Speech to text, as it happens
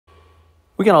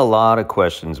We got a lot of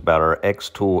questions about our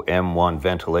X-Tool M1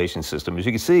 ventilation system. As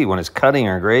you can see, when it's cutting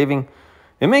or engraving,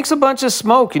 it makes a bunch of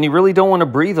smoke, and you really don't want to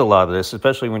breathe a lot of this,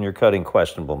 especially when you're cutting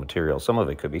questionable material. Some of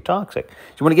it could be toxic. So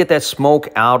you want to get that smoke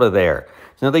out of there.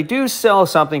 Now, they do sell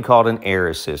something called an air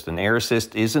assist. An air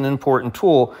assist is an important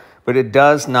tool, but it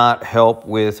does not help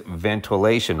with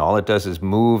ventilation. All it does is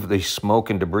move the smoke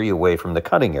and debris away from the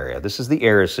cutting area. This is the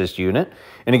air assist unit.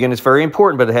 And again, it's very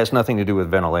important, but it has nothing to do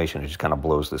with ventilation. It just kind of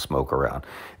blows the smoke around.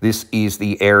 This is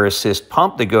the air assist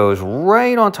pump that goes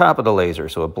right on top of the laser.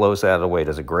 So it blows that away,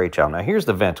 does a great job. Now here's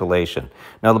the ventilation.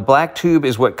 Now the black tube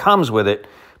is what comes with it,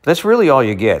 but that's really all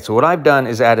you get. So what I've done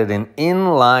is added an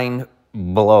inline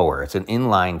blower. It's an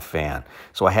inline fan.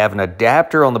 So I have an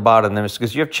adapter on the bottom there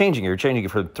because you're changing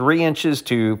it from 3 inches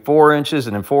to 4 inches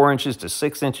and then 4 inches to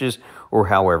 6 inches or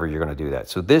however you're going to do that.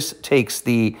 So this takes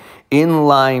the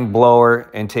inline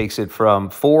blower and takes it from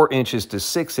 4 inches to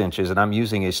 6 inches, and I'm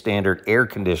using a standard air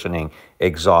conditioning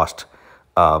exhaust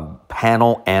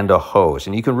panel and a hose.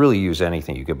 And you can really use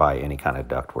anything. You could buy any kind of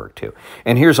ductwork too.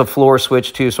 And here's a floor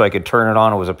switch too, so I could turn it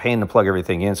on. It was a pain to plug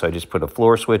everything in, so I just put a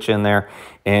floor switch in there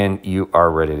and you are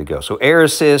ready to go. So air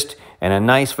assist and a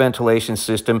nice ventilation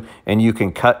system, and you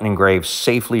can cut and engrave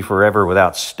safely forever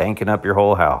without stanking up your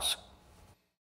whole house.